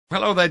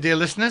Hello there, dear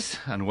listeners,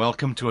 and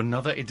welcome to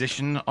another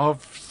edition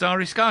of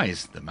Starry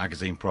Skies, the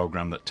magazine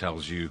programme that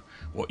tells you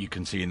what you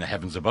can see in the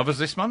heavens above us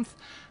this month,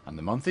 and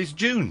the month is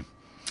June.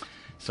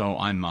 So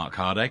I'm Mark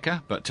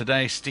Hardacre, but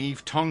today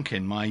Steve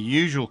Tonkin, my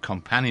usual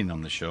companion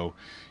on the show,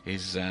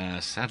 is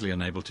sadly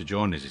unable to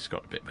join us. He's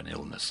got a bit of an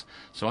illness.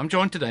 So I'm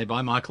joined today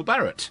by Michael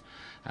Barrett,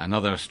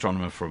 another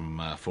astronomer from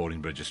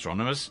Fordingbridge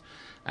Astronomers,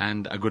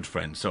 and a good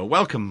friend. So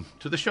welcome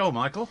to the show,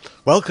 Michael.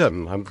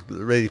 Welcome. I'm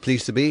really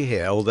pleased to be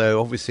here, although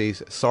obviously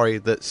sorry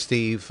that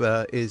Steve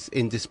is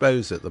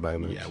indisposed at the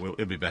moment. Yeah,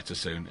 he'll be better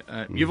soon.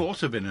 You've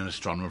also been an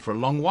astronomer for a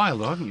long while,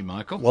 though, haven't you,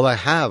 Michael? Well, I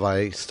have.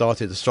 I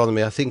started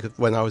astronomy, I think,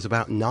 when I was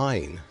about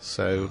 9,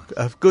 so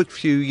a good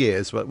few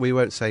years, but we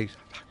won't say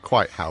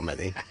quite how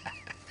many.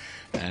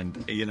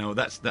 And, you know,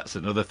 that's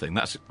another thing.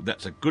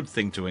 That's a good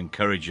thing to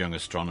encourage young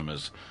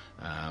astronomers.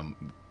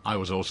 I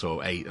was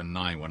also 8 and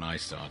 9 when I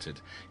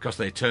started, because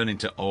they turn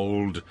into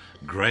old,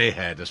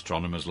 grey-haired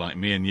astronomers like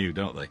me and you,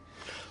 don't they?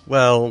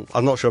 Well,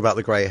 I'm not sure about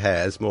the grey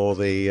hairs, more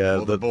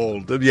the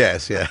bald.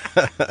 Yes, yeah.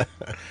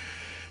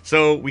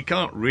 So we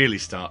can't really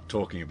start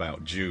talking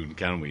about June,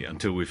 can we,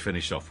 until we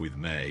finish off with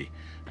May,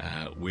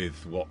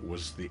 with what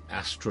was the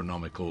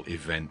astronomical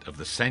event of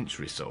the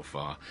century so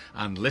far.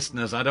 And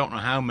listeners, I don't know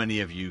how many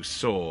of you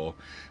saw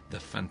the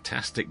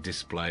fantastic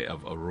display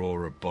of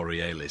Aurora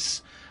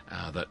Borealis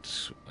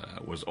that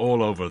was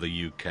all over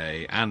the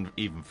UK and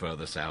even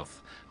further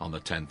south on the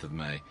 10th of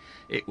May.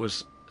 It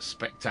was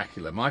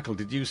spectacular. Michael,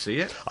 did you see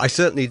it? I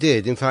certainly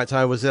did. In fact,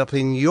 I was up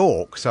in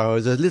York, so I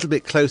was a little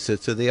bit closer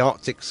to the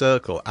Arctic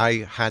Circle.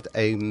 I had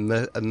a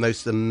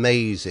most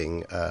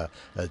amazing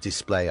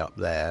display up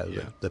there.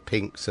 Yeah. The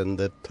pinks and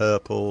the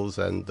purples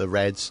and the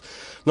reds.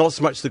 Not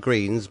so much the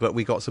greens, but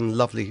we got some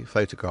lovely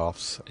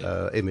photographs,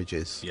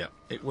 images. Yeah,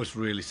 it was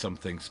really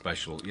something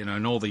special. You know,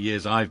 in all the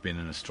years I've been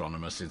an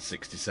astronomer, since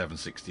 67,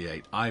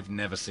 68, I've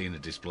never seen a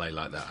display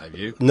like that, have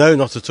you? No,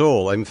 not at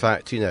all. In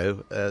fact, you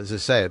know, as I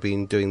say, I've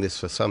been doing this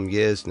for some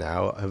years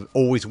now. I've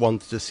always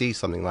wanted to see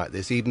something like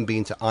this, even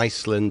been to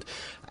Iceland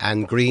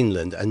and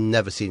Greenland and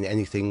never seen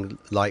anything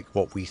like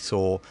what we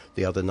saw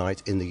the other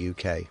night in the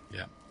UK.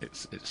 Yeah,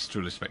 it's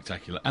truly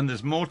spectacular. And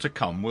there's more to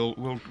come.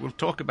 We'll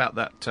talk about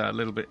that a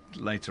little bit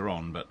later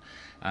on, but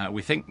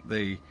we think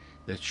there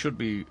should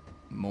be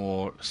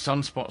more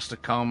sunspots to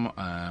come,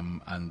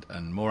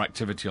 and more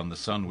activity on the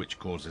sun, which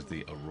causes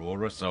the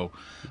aurora. So,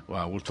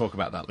 we'll talk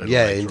about that later.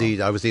 Yeah,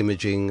 indeed. I was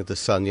imaging the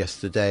sun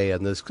yesterday,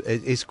 and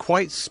it's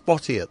quite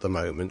spotty at the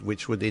moment,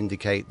 which would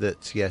indicate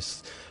that,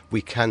 yes,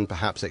 we can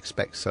perhaps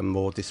expect some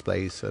more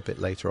displays a bit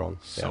later on.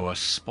 So a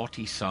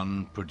spotty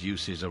sun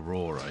produces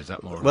aurora, is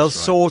that more or less Well, right?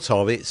 sort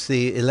of. It's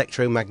the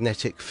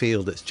electromagnetic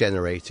field that's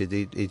generated,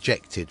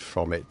 ejected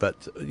from it.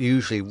 But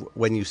usually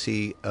when you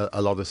see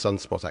a lot of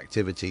sunspot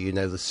activity, you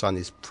know the sun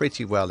is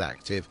pretty well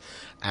active,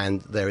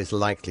 and there is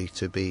likely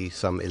to be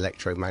some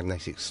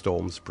electromagnetic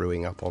storms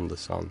brewing up on the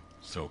sun.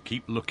 So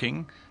keep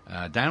looking.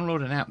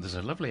 Download an app. There's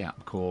a lovely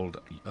app called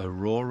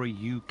Aurora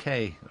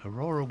UK.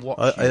 Aurora Watch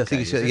UK. I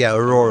think it's, is it?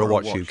 Aurora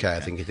Watch UK, I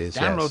think it is.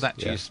 Download yes. that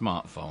to your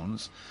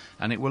smartphones,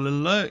 and it will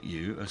alert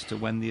you as to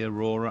when the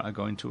aurora are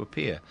going to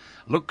appear.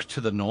 Look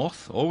to the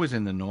north, always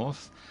in the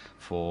north,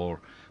 for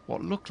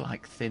what look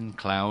like thin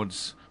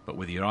clouds, but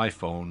with your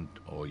iPhone,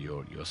 or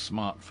your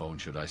smartphone,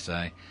 should I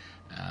say,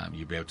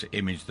 you'll be able to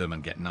image them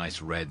and get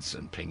nice reds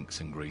and pinks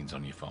and greens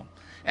on your phone.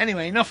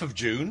 Anyway, enough of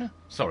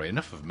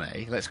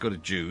May. Let's go to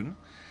June.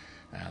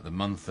 The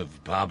month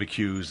of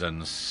barbecues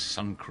and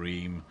sun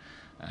cream,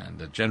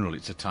 and generally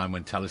it's a time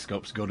when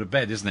telescopes go to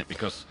bed, isn't it?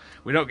 Because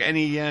we don't get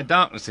any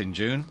darkness in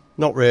June.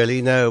 Not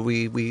really, no.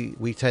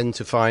 We tend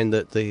to find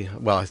that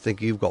I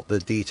think you've got the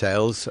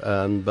details,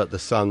 but the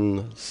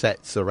sun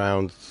sets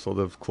around sort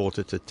of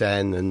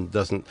 9:45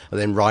 and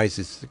then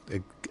rises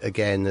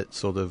again at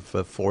sort of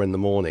 4 in the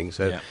morning.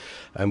 So. Yeah.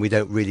 And we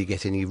don't really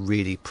get any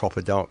really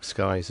proper dark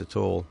skies at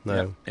all, no.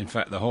 Yeah. In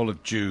fact, the whole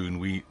of June,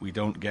 we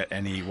don't get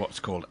any what's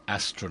called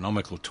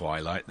astronomical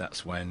twilight.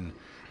 That's when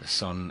the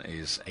sun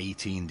is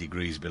 18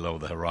 degrees below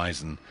the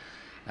horizon.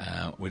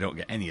 We don't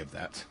get any of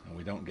that, and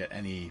we don't get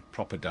any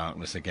proper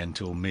darkness again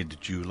till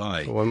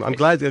mid-July. Well, I'm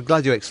glad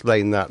you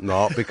explained that,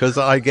 Mark, because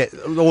I get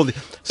all the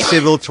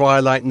civil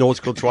twilight,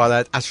 nautical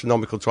twilight,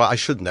 astronomical twilight. I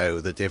should know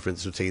the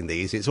difference between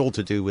these. It's all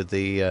to do with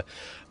the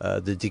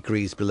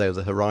degrees below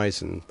the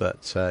horizon.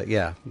 But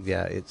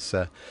it's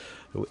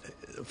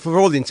for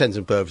all intents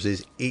and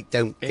purposes, it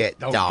don't get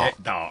dark.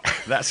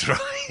 That's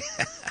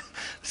right.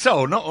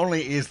 So not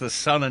only is the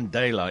sun and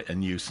daylight a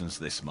nuisance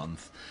this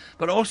month,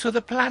 but also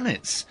the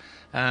planets.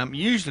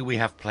 Usually we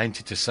have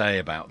plenty to say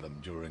about them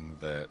during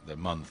the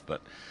month,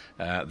 but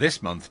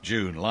this month,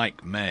 June,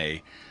 like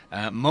May,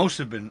 most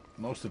have been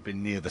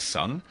near the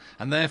sun,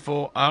 and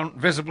therefore aren't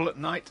visible at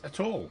night at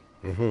all.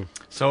 Mm-hmm.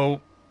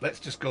 So let's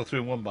just go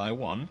through one by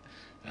one.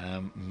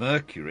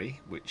 Mercury,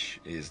 which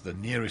is the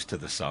nearest to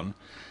the Sun,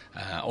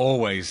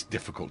 always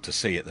difficult to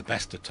see at the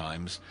best of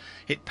times.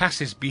 It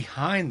passes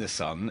behind the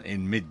Sun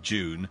in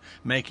mid-June,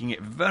 making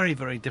it very,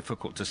 very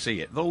difficult to see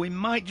it. Though we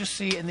might just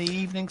see it in the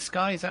evening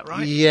sky, is that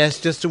right?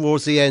 Yes, just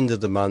towards the end of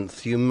the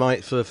month. You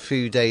might, for a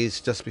few days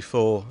just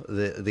before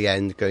the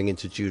end, going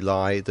into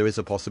July, there is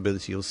a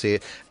possibility you'll see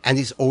it. And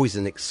it's always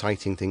an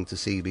exciting thing to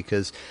see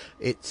because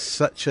it's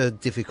such a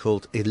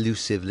difficult,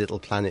 elusive little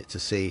planet to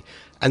see.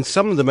 And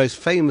some of the most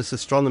famous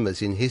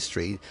astronomers in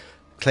history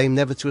claim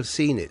never to have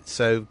seen it.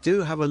 So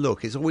do have a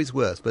look. It's always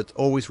worth, but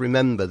always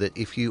remember that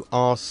if you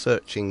are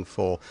searching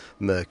for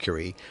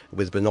Mercury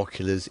with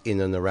binoculars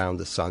in and around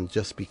the Sun,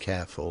 just be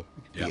careful.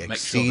 Yeah, be make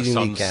exceedingly sure the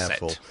sun's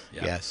careful. set.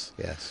 Yeah. Yes,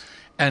 yes.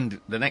 And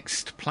the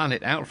next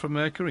planet out from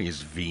Mercury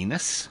is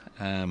Venus,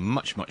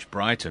 much, much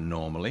brighter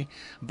normally,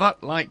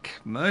 but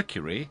like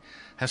Mercury,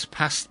 has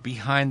passed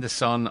behind the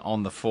Sun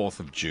on the 4th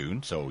of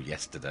June, so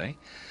yesterday.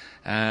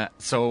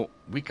 So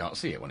we can't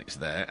see it when it's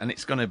there, and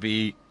it's going to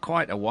be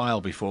quite a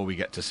while before we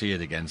get to see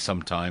it again,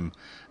 sometime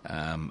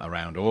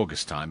around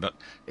August time. But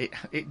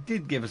it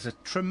did give us a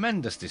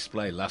tremendous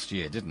display last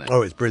year, didn't it?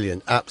 Oh, it's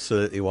brilliant.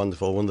 Absolutely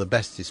wonderful. One of the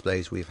best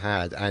displays we've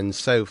had. And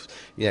so,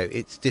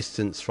 its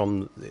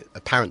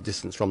apparent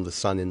distance from the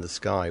Sun in the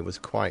sky was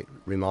quite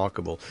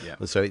remarkable. Yeah.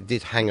 And so it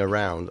did hang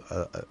around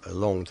a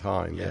long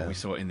time. Yeah, we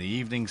saw it in the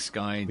evening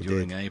sky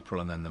during April,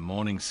 and then the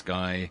morning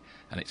sky,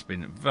 and it's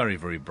been very,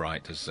 very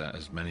bright,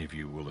 as many of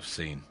you will have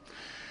seen.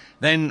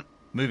 Then,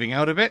 moving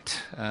out a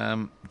bit,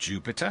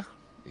 Jupiter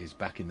is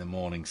back in the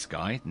morning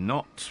sky,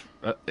 not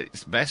at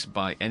its best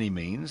by any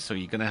means, so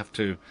you're going to have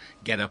to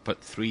get up at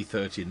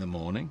 3:30 in the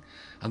morning.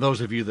 And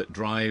those of you that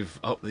drive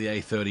up the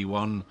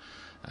A31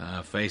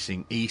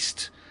 facing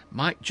east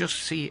might just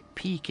see it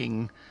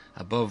peaking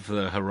above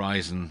the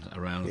horizon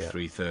around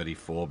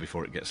 3:34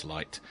 before it gets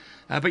light.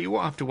 But you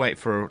won't have to wait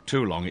for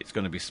too long. It's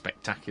going to be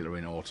spectacular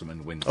in autumn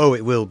and winter. Oh,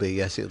 it will be,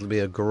 yes. It'll be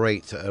a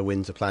great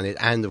winter planet.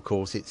 And, of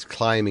course, it's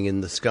climbing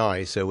in the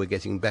sky, so we're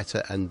getting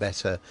better and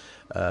better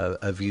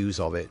views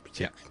of it.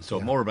 Yeah, so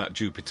more about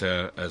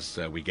Jupiter as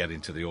we get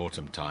into the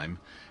autumn time.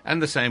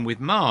 And the same with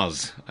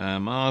Mars.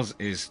 Mars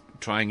is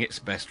trying its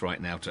best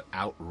right now to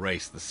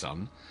outrace the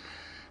Sun,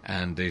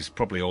 and is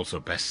probably also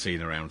best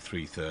seen around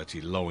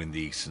 3:30, low in the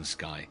eastern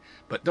sky.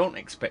 But don't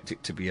expect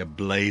it to be a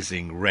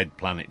blazing red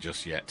planet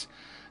just yet.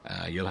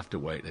 You'll have to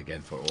wait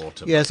again for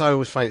autumn. Yes, I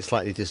always find it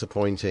slightly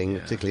disappointing,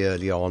 particularly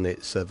early on.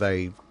 It's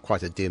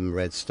quite a dim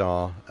red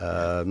star,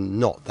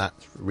 not that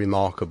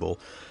remarkable.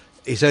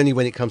 It's only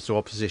when it comes to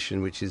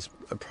opposition, which is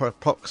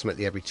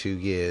approximately every 2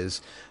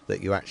 years,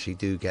 that you actually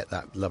do get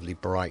that lovely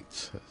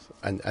bright.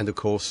 And of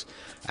course,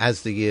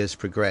 as the years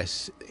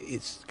progress,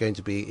 it's going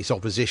to be its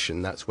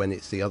opposition. That's when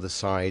it's the other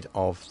side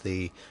of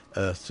the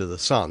Earth to the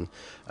Sun.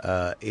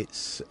 In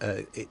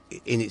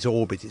its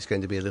orbit, it's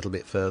going to be a little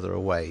bit further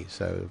away.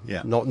 So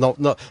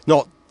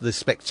not the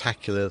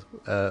spectacular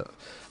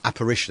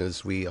apparition,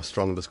 as we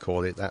astronomers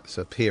call it. That's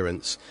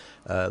appearance.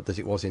 That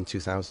it was in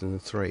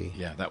 2003.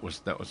 Yeah, that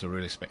was a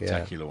really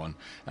spectacular one.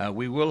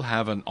 We will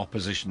have an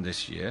opposition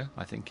this year.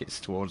 I think it's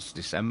towards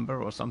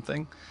December or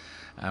something,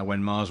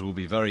 when Mars will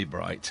be very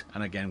bright.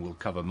 And again, we'll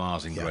cover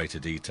Mars in greater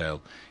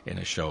detail in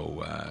a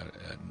show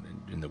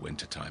in the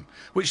winter time.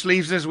 Which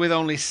leaves us with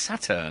only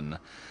Saturn,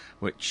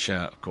 which,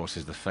 of course,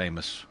 is the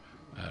famous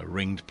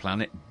ringed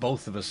planet.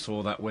 Both of us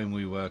saw that when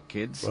we were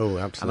kids. Oh,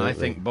 absolutely. And I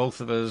think both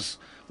of us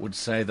would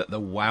say that the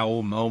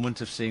wow moment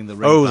of seeing the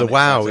ring planet. Oh, the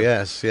wow, Saturn,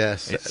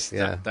 yes.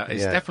 That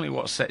is definitely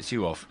what sets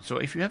you off. So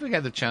if you ever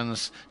get the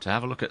chance to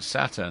have a look at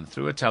Saturn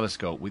through a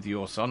telescope with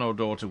your son or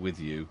daughter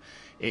with you,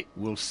 it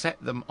will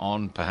set them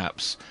on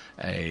perhaps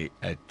a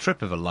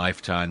trip of a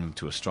lifetime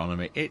to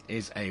astronomy. It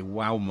is a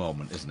wow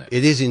moment, isn't it?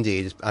 It is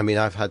indeed. I mean,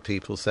 I've had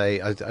people say,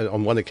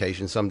 on one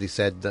occasion, somebody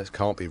said, that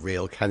can't be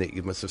real, can it?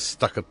 You must have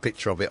stuck a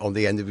picture of it on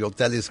the end of your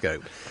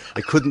telescope.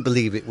 I couldn't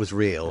believe it was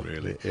real.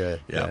 Really? Yeah.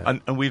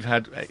 And we've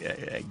had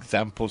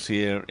examples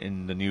here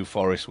in the New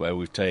Forest where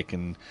we've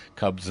taken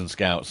cubs and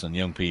scouts and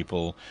young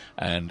people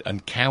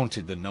and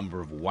counted the number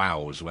of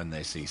wows when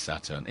they see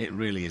Saturn. It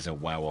really is a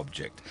wow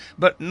object.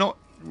 But not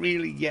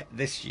really yet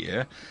this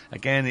year.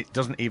 Again, it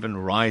doesn't even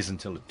rise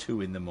until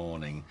 2 in the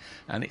morning,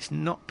 and it's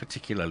not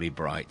particularly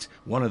bright.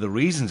 One of the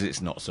reasons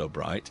it's not so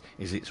bright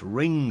is its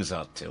rings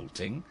are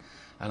tilting,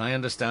 and I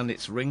understand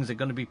its rings are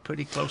going to be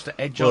pretty close to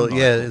edge on. Well,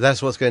 yeah,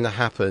 that's what's going to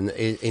happen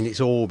in its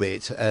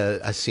orbit,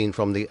 as seen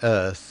from the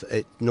Earth.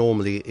 It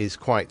normally is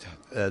quite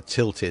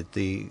tilted.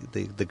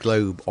 The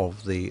globe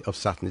of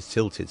Saturn is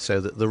tilted, so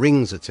that the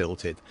rings are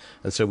tilted,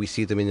 and so we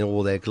see them in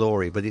all their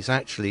glory. But it's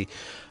actually,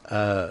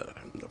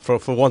 for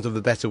want of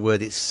a better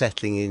word, it's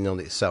settling in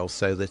on itself,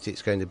 so that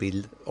it's going to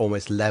be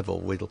almost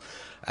level.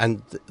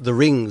 And the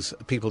rings,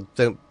 people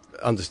don't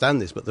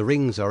understand this, but the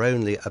rings are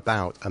only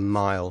about a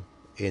mile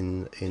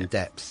in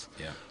depth.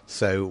 Yeah.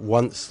 So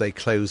once they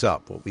close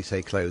up, what we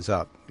say close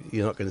up,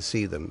 you're not going to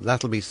see them.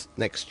 That'll be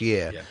next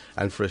year, Yeah.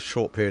 and for a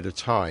short period of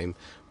time,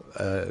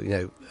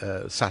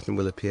 Saturn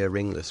will appear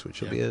ringless,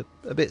 which will be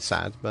a bit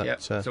sad. But Yeah.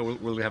 So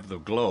we'll have the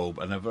globe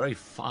and a very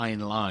fine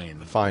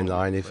line. Fine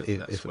line, if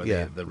that's where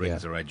yeah, the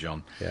rings are edge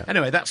on. Yeah.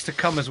 Anyway, that's to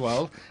come as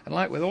well. And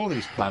like with all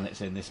these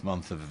planets in this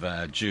month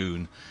of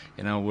June,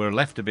 we're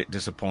left a bit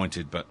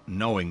disappointed, but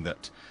knowing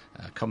that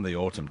come the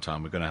autumn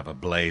time, we're going to have a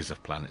blaze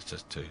of planets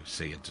to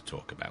see and to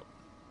talk about.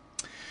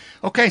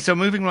 Okay, so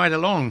moving right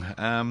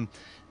along,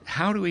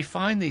 how do we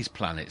find these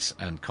planets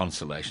and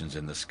constellations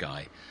in the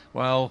sky?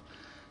 Well,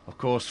 of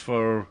course,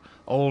 for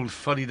old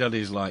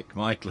fuddy-duddies like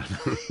Michael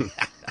and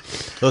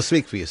well,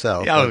 speak for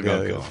yourself. yeah,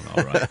 go on.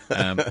 All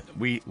right.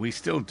 We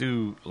still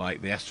do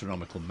like the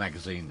astronomical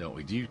magazine, don't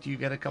we? Do you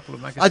get a couple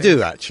of magazines? I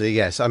do actually.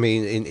 Yes. I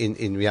mean,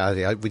 in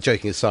reality, we're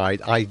joking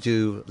aside. I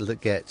do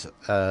get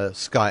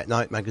Sky at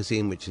Night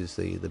magazine, which is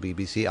the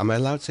BBC. Am I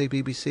allowed to say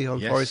BBC on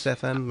Yes. Forest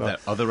FM?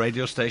 Other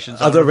radio stations.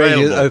 Other are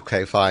radio. available.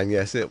 Okay, fine.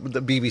 Yes, the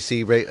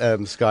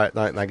BBC Sky at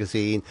Night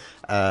magazine.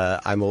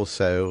 I'm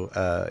also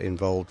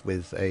involved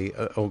with a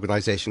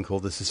organisation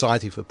called the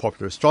Society for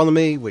Popular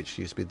Astronomy, which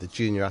used to be the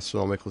Junior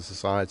Astronomical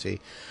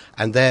Society,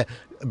 and they're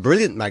a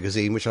brilliant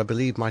magazine, which I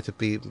believe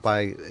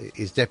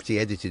is deputy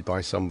edited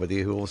by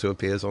somebody who also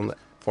appears on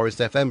Forest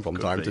FM from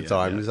time to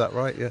time. Yeah. Is that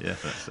right? Yeah,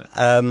 that's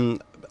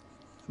it.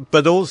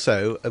 But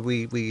also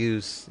we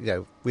use,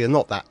 we are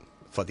not that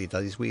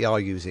fuddy-duddies. We are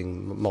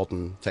using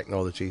modern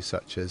technology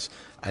such as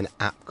an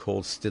app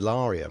called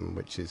Stellarium,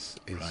 which is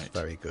Right.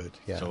 very good.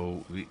 Yeah.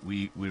 So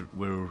we're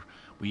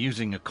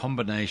using a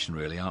combination,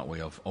 really, aren't we,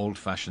 of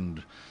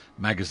old-fashioned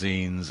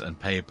magazines and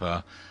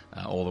paper,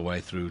 all the way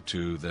through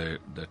to the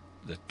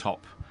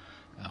top.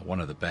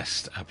 One of the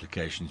best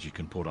applications you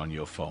can put on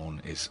your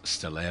phone is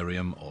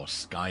Stellarium, or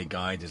Sky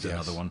Guide is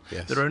another one.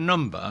 Yes. There are a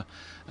number,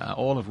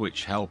 all of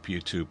which help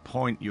you to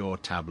point your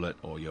tablet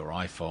or your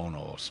iPhone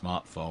or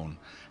smartphone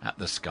at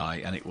the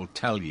sky, and it will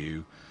tell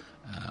you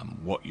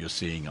what you're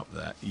seeing up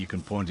there. You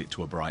can point it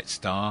to a bright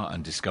star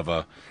and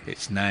discover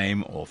its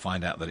name, or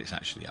find out that it's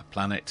actually a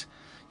planet.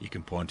 You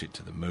can point it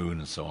to the moon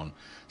and so on.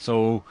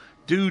 So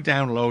do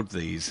download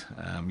these.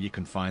 You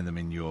can find them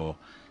in your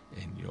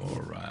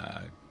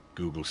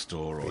Google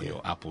Store or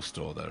your Apple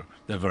Store.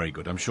 They're very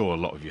good. I'm sure a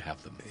lot of you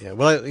have them. Yeah.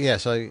 Well,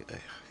 yes.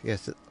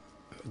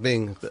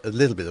 Being a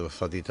little bit of a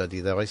fuddy-duddy,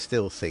 though, I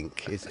still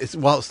think it's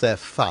whilst they're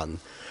fun,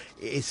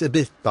 it's a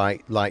bit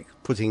like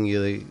putting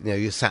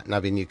your sat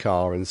nav in your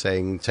car and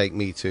saying, take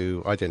me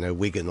to, I don't know,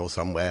 Wigan or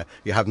somewhere.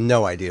 You have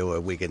no idea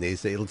where Wigan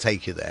is. It'll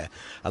take you there.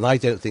 And I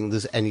don't think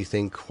there's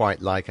anything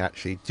quite like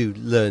actually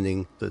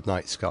learning the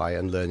night sky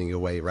and learning your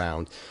way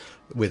around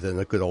with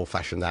a good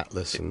old-fashioned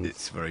atlas. And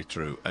It's very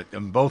true.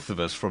 And both of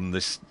us from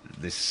this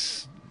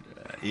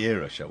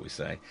era, shall we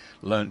say,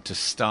 learnt to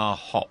star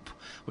hop,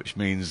 which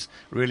means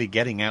really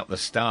getting out the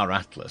star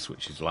atlas,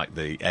 which is like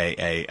the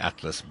AA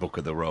Atlas Book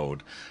of the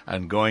Road,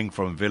 and going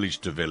from village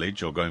to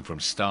village, or going from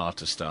star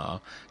to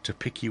star, to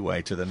pick your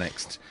way to the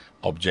next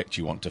object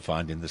you want to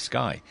find in the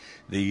sky.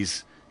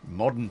 These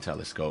modern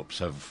telescopes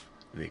have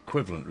the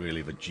equivalent, really,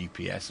 of a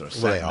GPS or a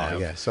sat Well, they nav. are,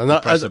 yes. You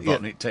And press a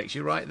button, it takes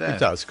you right there. it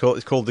does.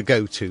 It's called the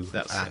Go-To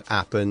That's it.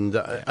 app, and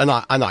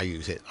I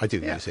use it. I do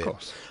use it. Of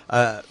course.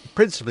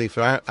 Principally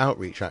for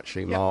outreach,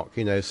 actually, Mark.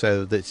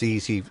 So that's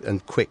easy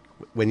and quick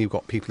when you've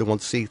got people who want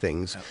to see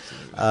things.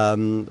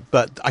 Absolutely.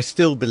 But I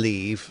still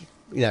believe,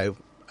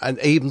 and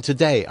even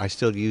today, I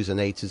still use an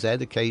A to Z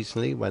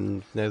occasionally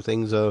when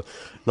things are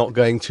not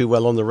going too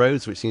well on the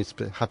roads, which seems to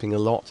be happening a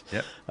lot.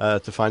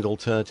 Yep. To find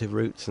alternative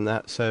routes and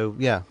that. So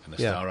yeah, And the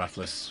Star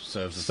Atlas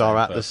serves the Star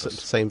same Atlas,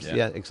 purpose. same.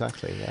 Yeah,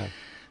 exactly. Yeah.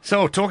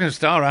 So, talking of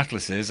star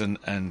atlases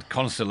and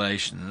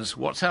constellations,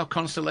 what's our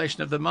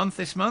constellation of the month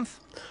this month?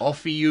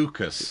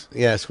 Ophiuchus.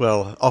 Yes,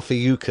 well,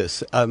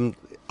 Ophiuchus. I'm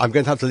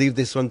going to have to leave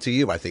this one to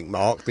you, I think,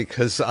 Mark,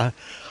 because I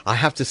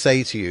have to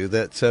say to you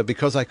that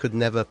because I could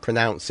never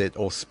pronounce it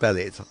or spell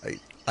it,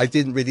 I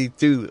didn't really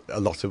do a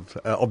lot of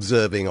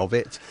observing of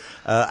it.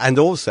 And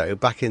also,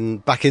 back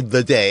in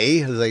the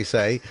day, as they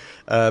say,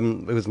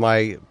 it was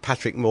my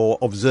Patrick Moore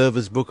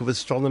Observer's Book of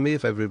Astronomy,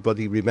 if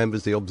everybody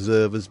remembers the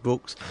Observer's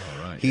books.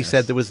 Oh, right, he yes.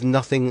 said there was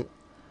nothing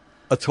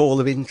at all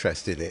of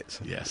interest in it.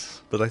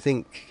 Yes. But I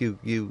think you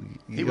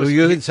He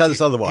can tell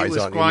us otherwise, he was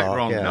aren't you, quite Mark?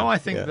 wrong. Yeah, No, I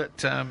think yeah.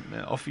 that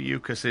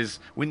Ophiuchus is...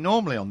 We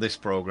normally on this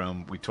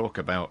programme, we talk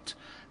about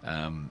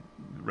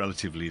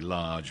relatively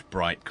large,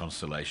 bright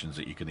constellations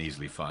that you can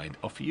easily find.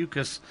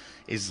 Ophiuchus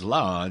is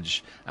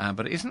large,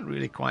 but it isn't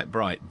really quite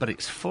bright, but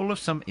it's full of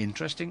some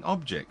interesting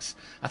objects.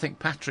 I think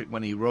Patrick,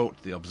 when he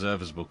wrote the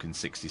Observer's Book in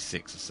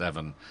 66 or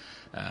 7,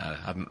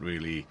 hadn't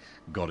really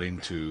got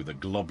into the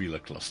globular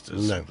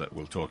clusters that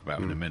we'll talk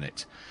about in a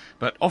minute.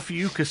 But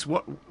Ophiuchus,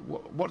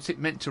 what's it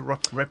meant to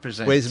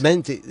represent? Well,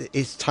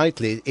 its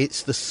title,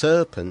 it's the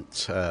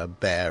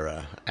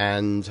serpent-bearer,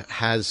 and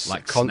has...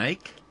 Like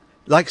snake?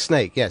 Like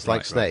snake, yes,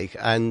 like Right, snake.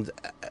 And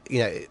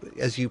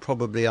as you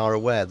probably are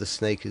aware, the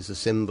snake is a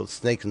symbol.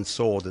 Snake and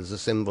sword is a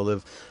symbol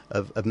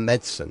of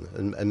medicine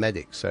and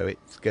medic. So it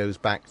goes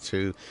back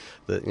to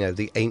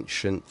the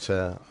ancient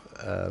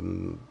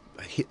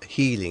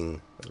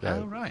healing.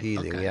 Oh, right.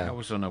 Healing. Okay. Yeah. I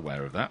was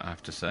unaware of that, I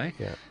have to say.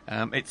 Yeah.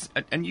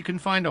 And you can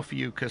find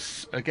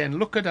Ophiuchus again.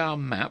 Look at our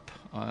map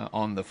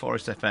on the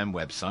Forest FM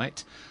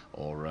website,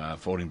 or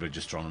Fordingbridge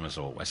Astronomers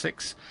or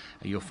Wessex.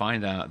 You'll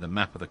find out the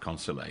map of the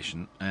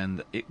constellation,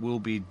 and it will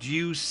be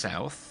due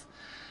south,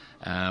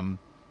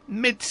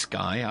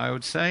 mid-sky, I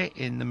would say,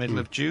 in the middle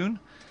of June.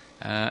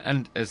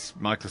 And as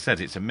Michael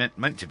said, it's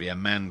meant to be a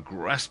man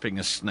grasping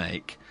a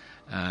snake,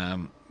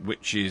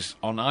 which is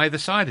on either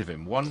side of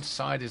him. One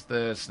side is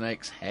the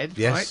snake's head,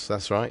 Yes, right?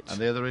 that's right. And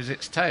the other is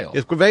its tail.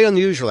 It's very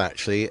unusual,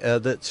 actually,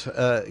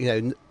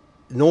 that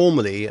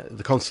normally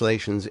the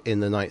constellations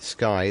in the night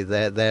sky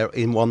they're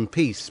in one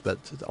piece, but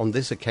on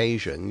this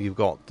occasion you've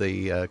got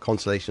the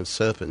constellation of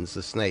Serpens,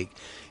 the snake,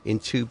 in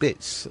two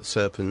bits.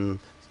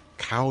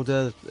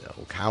 Cauda,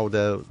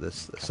 the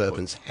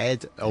serpent's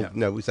head. Oh,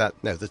 no,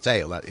 the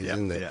tail? That is,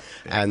 isn't it? Yeah.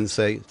 And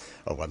so,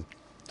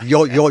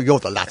 you're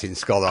the Latin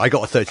scholar. I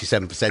got a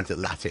 37% at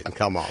Latin.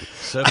 Come on.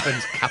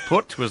 Serpens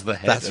caput was the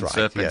head, That's and right,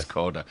 Serpens yes.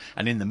 cauda,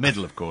 and in the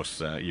middle, of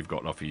course, you've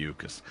got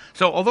Ophiuchus.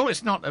 So, although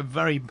it's not a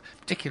very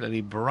particularly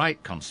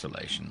bright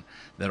constellation,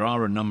 there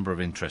are a number of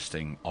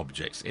interesting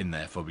objects in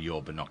there for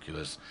your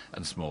binoculars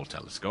and small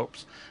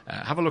telescopes.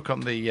 Have a look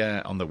on the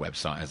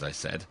website, as I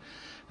said.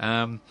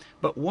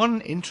 But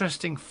one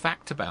interesting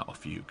fact about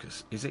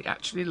Ophiuchus is it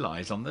actually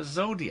lies on the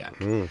zodiac.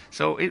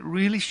 So it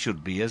really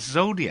should be a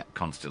zodiac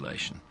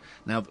constellation.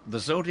 Now, the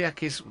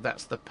zodiac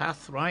that's the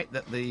path, right,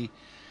 that the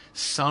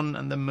sun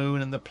and the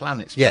moon and the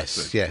planets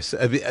pass through. Yes.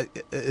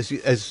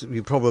 As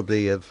you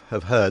probably have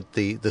heard,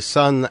 the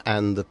sun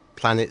and the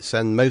planets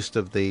and most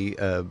of the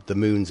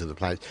moons of the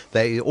planets,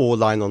 they all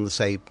lie on the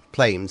same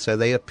plane, so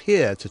they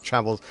appear to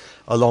travel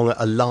along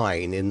a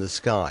line in the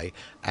sky,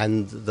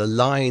 and the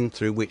line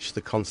through which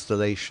the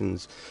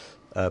constellations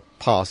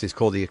pass is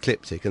called the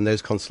ecliptic, and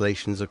those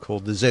constellations are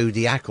called the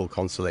zodiacal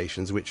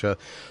constellations, which are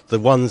the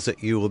ones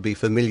that you will be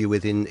familiar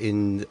with in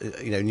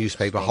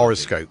newspaper Astrology.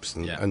 Horoscopes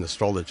and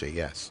astrology.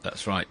 Yes,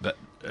 That's right. But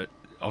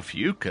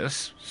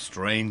Ophiuchus,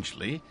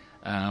 strangely,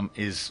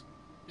 is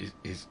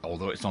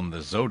although it's on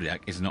the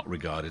zodiac, is not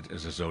regarded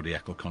as a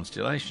zodiacal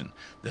constellation.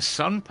 The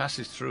sun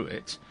passes through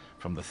it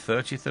from the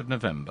 30th of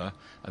November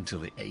until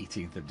the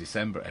 18th of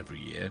December every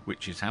year,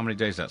 which is how many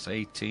days? That's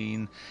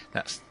 18.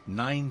 That's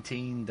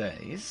 19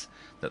 days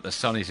that the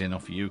sun is in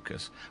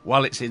Ophiuchus,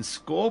 while it's in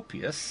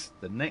Scorpius,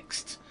 the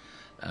next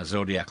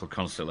zodiacal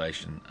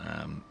constellation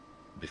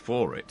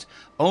before it,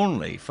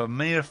 only for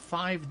mere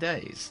 5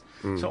 days.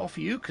 So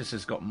Ophiuchus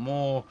has got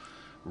more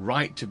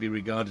right to be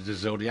regarded as a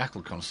zodiacal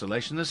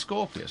constellation than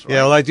Scorpius, right?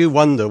 Yeah, well, I do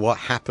wonder what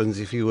happens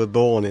if you were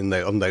born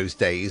on those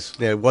days.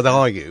 What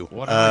are you?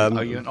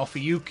 Are you an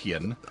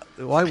Ophiuchian?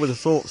 Well, I would have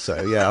thought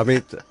so, yeah. I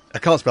mean, I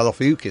can't spell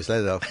Ophiuchus,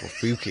 let alone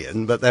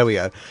Ophiuchian, but there we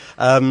go.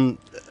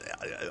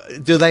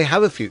 Do they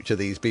have a future,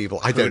 these people?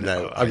 I don't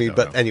know. I mean,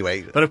 but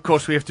anyway. But of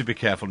course, we have to be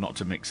careful not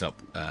to mix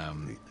up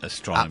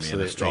astronomy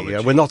and astrology. Yeah,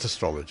 we're not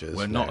astrologers.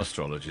 We're not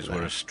astrologers,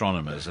 we're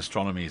astronomers.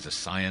 Astronomy is a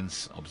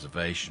science,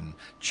 observation,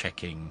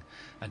 checking,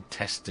 and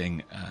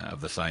testing of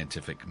the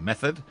scientific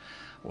method,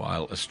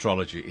 while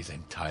astrology is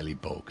entirely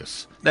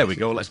bogus. There we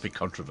go, let's be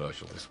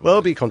controversial this morning.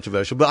 Well, be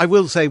controversial, but I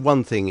will say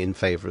one thing in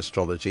favour of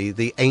astrology.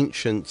 The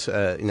ancient,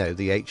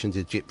 the ancient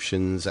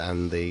Egyptians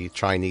and the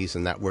Chinese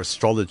and that were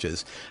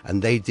astrologers,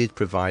 and they did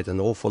provide an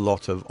awful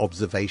lot of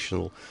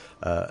observational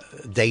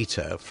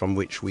data from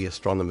which we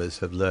astronomers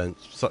have learnt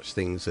such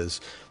things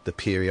as the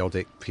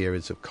periodic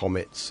periods of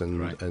comets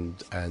and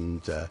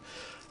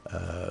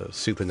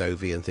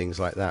supernovae and things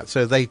like that.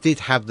 So they did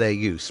have their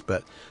use,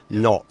 but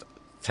not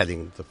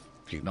telling the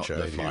future. Not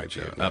the in my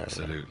future, view.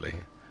 absolutely.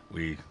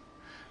 We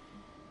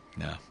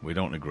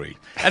don't agree.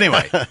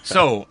 Anyway,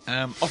 so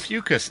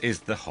Ophiuchus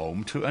is the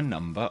home to a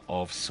number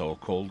of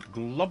so-called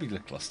globular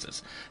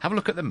clusters. Have a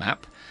look at the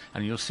map,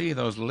 and you'll see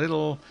those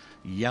little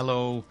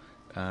yellow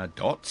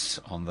dots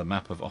on the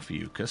map of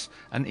Ophiuchus,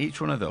 and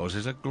each one of those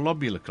is a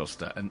globular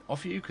cluster. And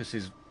Ophiuchus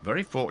is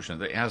very fortunate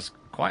that it has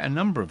quite a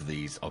number of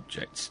these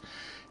objects.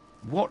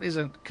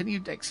 Can you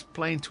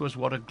explain to us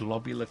what a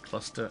globular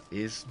cluster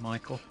is,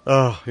 Michael?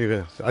 Oh,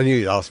 I knew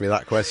you'd ask me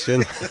that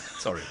question.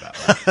 Sorry about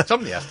that.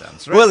 Somebody has to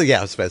answer it. Well,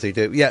 yeah, I suppose they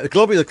do. Yeah, the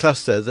globular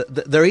cluster,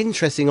 they're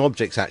interesting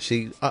objects,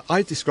 actually.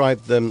 I've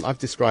described them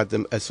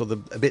as sort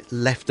of a bit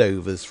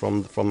leftovers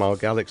from our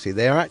galaxy.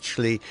 They're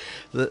actually,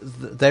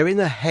 they're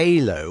in a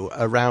halo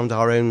around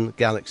our own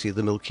galaxy,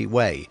 the Milky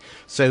Way.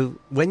 So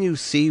when you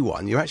see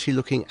one, you're actually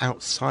looking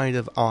outside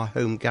of our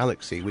home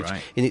galaxy, which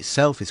in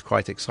itself is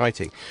quite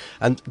exciting.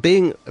 And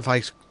if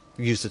I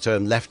use the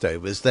term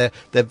leftovers, they're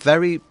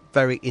very,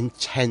 very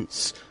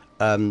intense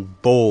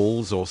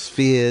balls or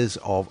spheres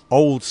of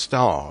old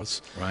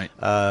stars. Right.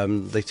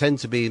 They tend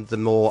to be the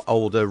more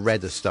older,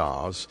 redder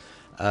stars,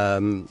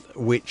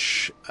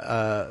 which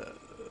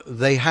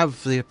they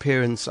have the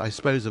appearance, I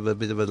suppose, of a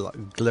bit of a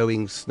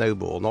glowing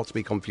snowball, not to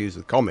be confused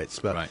with comets,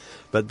 but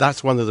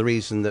that's one of the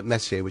reasons that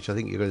Messier, which I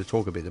think you're going to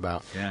talk a bit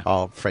about,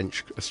 our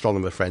French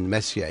astronomer friend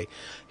Messier,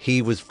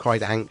 he was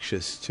quite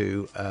anxious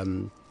to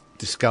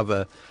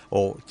discover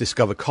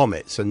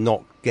comets and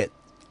not get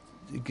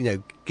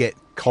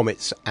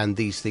comets and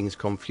these things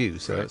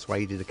confused. So that's why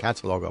he did a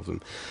catalogue of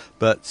them.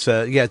 But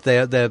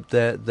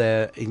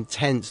they're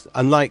intense,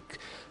 unlike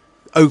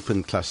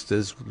open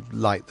clusters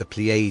like the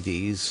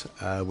Pleiades,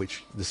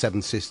 which the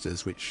Seven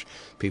Sisters, which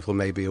people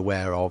may be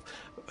aware of,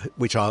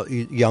 which are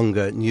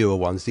younger, newer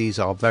ones. These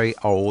are very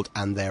old,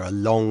 and they're a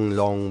long,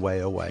 long way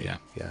away.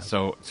 Yeah.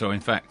 So in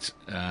fact,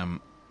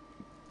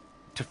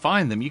 to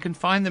find them, you can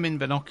find them in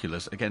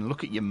binoculars. Again,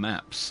 look at your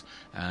maps,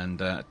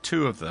 and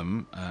two of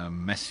them,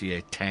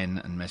 Messier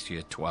 10 and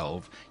Messier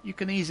 12, you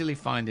can easily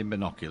find in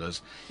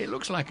binoculars. It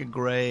looks like a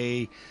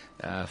grey,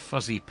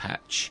 fuzzy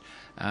patch,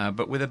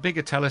 but with a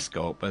bigger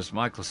telescope, as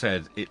Michael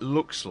said, it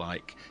looks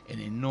like an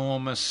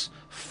enormous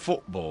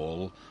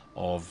football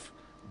of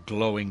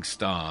glowing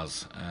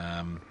stars.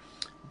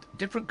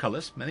 Different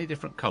colours, many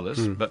different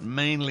colours, but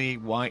mainly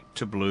white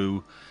to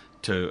blue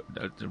to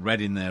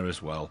red in there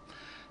as well.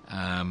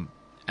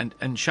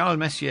 And Charles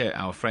Messier,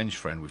 our French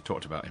friend, we've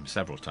talked about him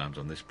several times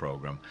on this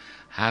programme,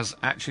 has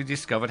actually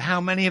discovered how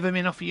many of them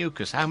in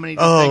Ophiuchus. How many?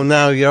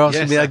 Now you're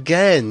asking me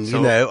again.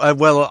 So,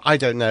 well, I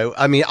don't know.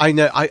 I mean, I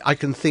know I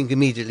can think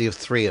immediately of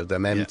three of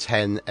them: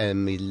 M10,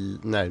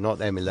 not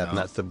M11. No.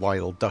 That's the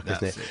wild duck,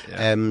 isn't it?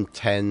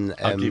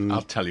 M10.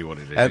 I'll tell you what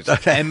it is.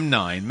 It's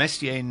M9,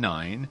 Messier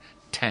 9,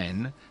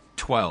 10,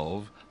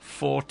 12.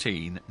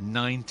 14,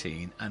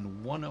 19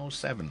 and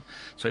 107.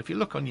 So if you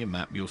look on your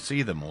map, you'll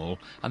see them all,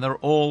 and they're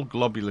all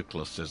globular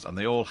clusters, and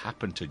they all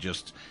happen to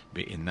just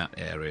be in that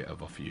area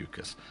of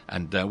Ophiuchus.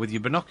 And with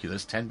your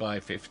binoculars, 10 by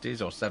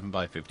 50s or 7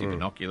 by 50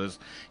 binoculars,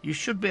 you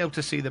should be able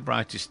to see the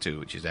brightest two,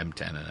 which is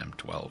M10 and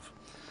M12.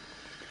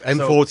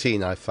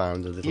 M14 I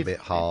found a little bit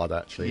hard,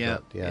 actually.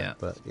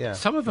 But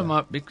some of them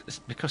are,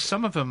 because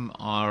some of them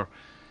are,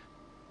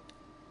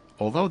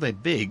 although they're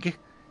big,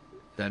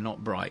 they're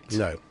not bright.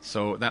 No.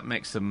 So that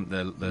makes them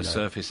the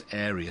surface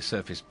area,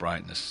 surface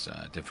brightness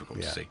difficult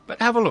to see. But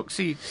have a look.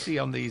 See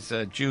on these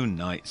June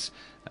nights,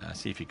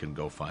 see if you can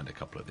go find a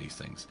couple of these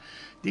things.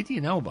 Did you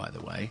know, by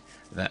the way,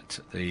 that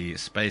the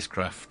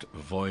spacecraft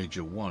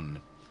Voyager 1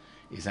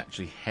 is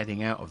actually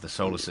heading out of the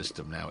solar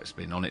system now? It's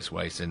been on its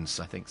way since,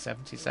 I think,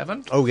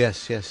 1977. Oh,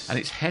 yes. And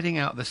it's heading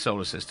out of the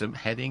solar system,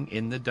 heading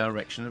in the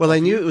direction of Well,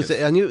 Ophiuchus.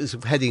 I knew it was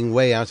heading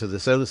way out of the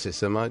solar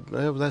system.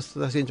 That's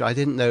interesting. I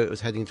didn't know it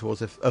was heading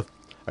towards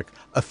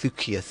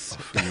Ophiuchus.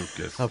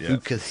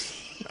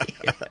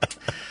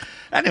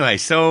 Anyway,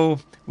 so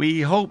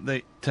we hope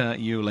that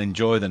you'll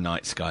enjoy the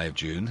night sky of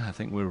June. I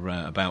think we're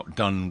about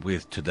done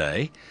with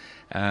today.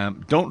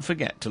 Don't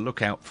forget to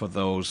look out for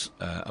those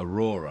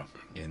aurora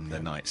in the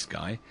night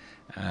sky.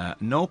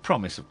 No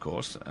promise, of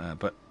course,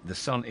 but the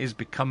sun is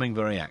becoming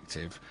very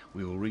active.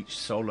 We will reach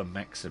solar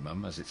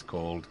maximum, as it's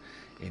called,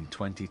 in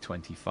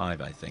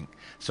 2025, I think.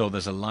 So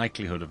there's a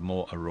likelihood of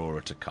more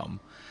aurora to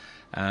come.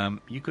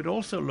 You could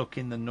also look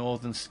in the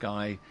northern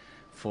sky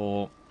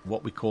for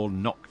what we call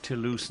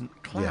noctilucent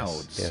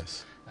clouds.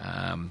 Yes.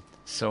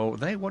 So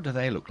what do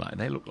they look like?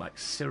 They look like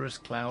cirrus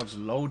clouds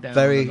low down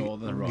on the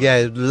northern horizon.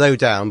 Yeah, low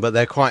down, but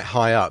they're quite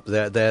high up.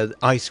 They're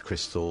ice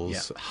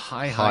crystals.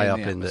 High up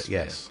in the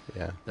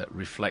atmosphere, that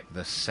reflect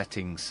the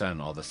setting sun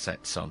or the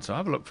set sun. So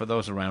have a look for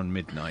those around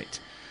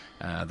midnight.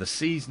 The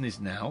season is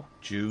now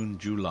June,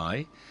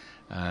 July.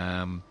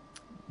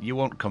 You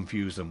won't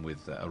confuse them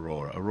with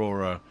aurora.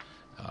 Aurora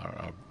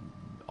are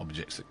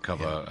objects that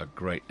cover a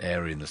great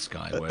area in the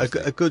sky.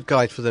 A good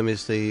guide for them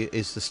is the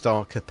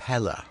star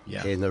Capella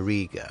in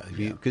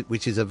Auriga,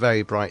 which is a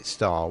very bright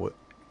star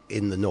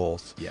in the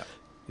north.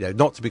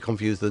 Not to be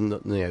confused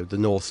with the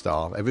North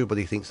Star.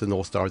 Everybody thinks the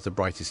North Star is the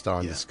brightest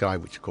star in the sky,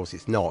 which of course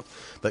it's not.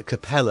 But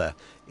Capella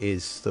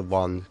is the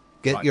one.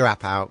 Get your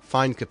app out,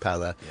 find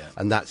Capella,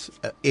 and that's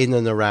in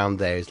and around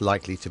there is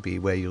likely to be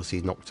where you'll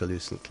see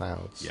noctilucent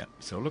clouds. Yeah,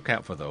 so look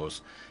out for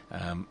those.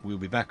 We'll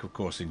be back, of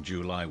course, in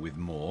July with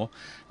more.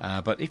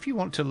 But if you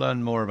want to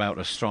learn more about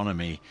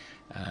astronomy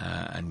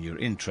and you're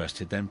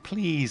interested, then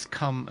please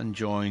come and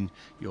join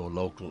your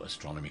local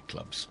astronomy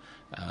clubs.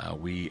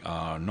 We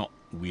are not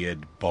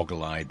weird,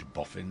 boggle-eyed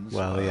boffins.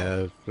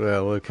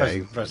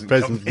 Okay.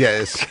 Present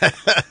yes.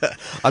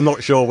 I'm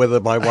not sure whether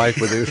my wife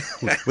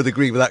would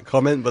agree with that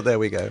comment, but there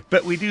we go.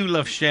 But we do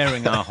love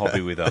sharing our hobby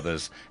with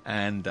others,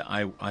 and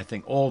I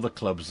think all the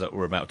clubs that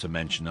we're about to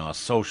mention are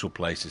social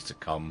places to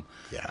come.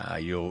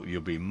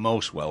 You'll be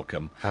most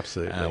welcome.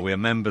 Absolutely. We're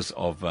members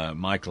of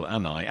Michael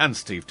and I, and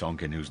Steve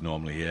Tonkin, who's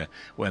normally here.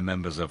 We're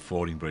members of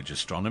Fordingbridge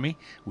Astronomy.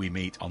 We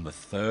meet on the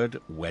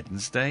third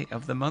Wednesday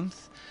of the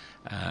month.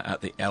 At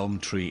the Elm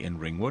Tree in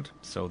Ringwood.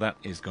 So that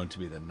is going to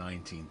be the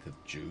 19th of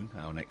June,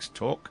 our next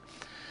talk.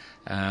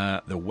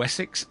 The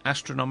Wessex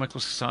Astronomical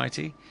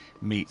Society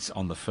meets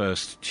on the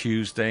first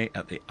Tuesday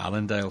at the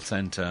Allendale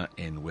Centre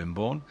in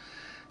Wimborne.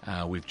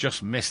 We've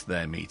just missed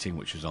their meeting,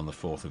 which was on the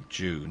 4th of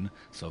June,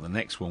 so the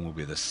next one will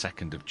be the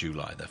 2nd of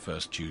July, the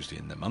first Tuesday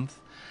in the month.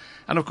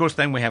 And of course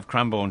then we have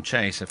Cranbourne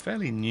Chase, a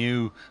fairly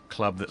new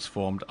club that's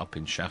formed up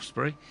in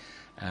Shaftesbury.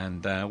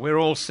 And we're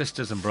all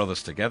sisters and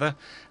brothers together,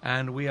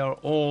 and we are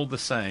all the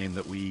same,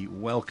 that we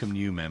welcome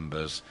new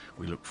members.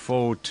 We look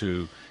forward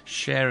to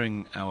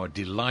sharing our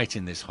delight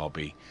in this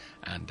hobby,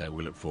 and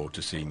we look forward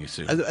to seeing you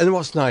soon. And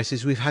what's nice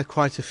is we've had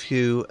quite a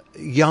few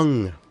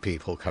young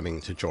people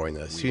coming to join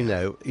us. You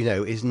know,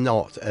 it's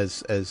not,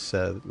 as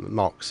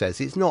Mark says,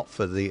 it's not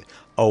for the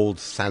old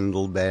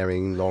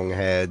sandal-bearing,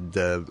 long-haired,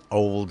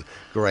 old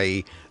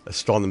grey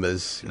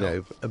astronomers. You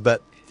know,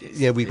 but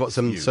we've got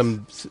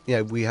some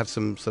we have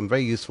some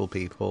very useful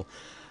people,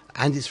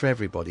 and it's for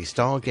everybody.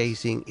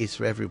 Stargazing is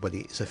for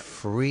everybody. It's a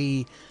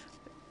free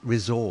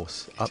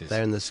resource up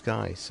there in the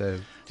sky.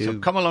 So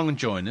come along and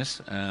join us.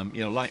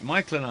 Like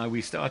Michael and I,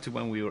 we started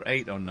when we were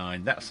 8 or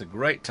 9. That's a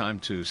great time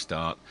to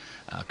start.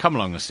 Come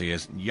along and see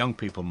us. Young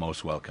people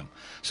most welcome.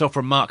 So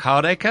from Mark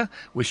Hardacre,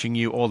 wishing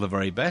you all the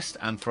very best,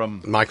 and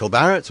from Michael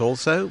Barrett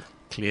also,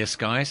 clear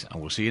skies, and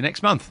we'll see you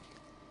next month.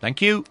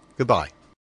 Thank you. Goodbye.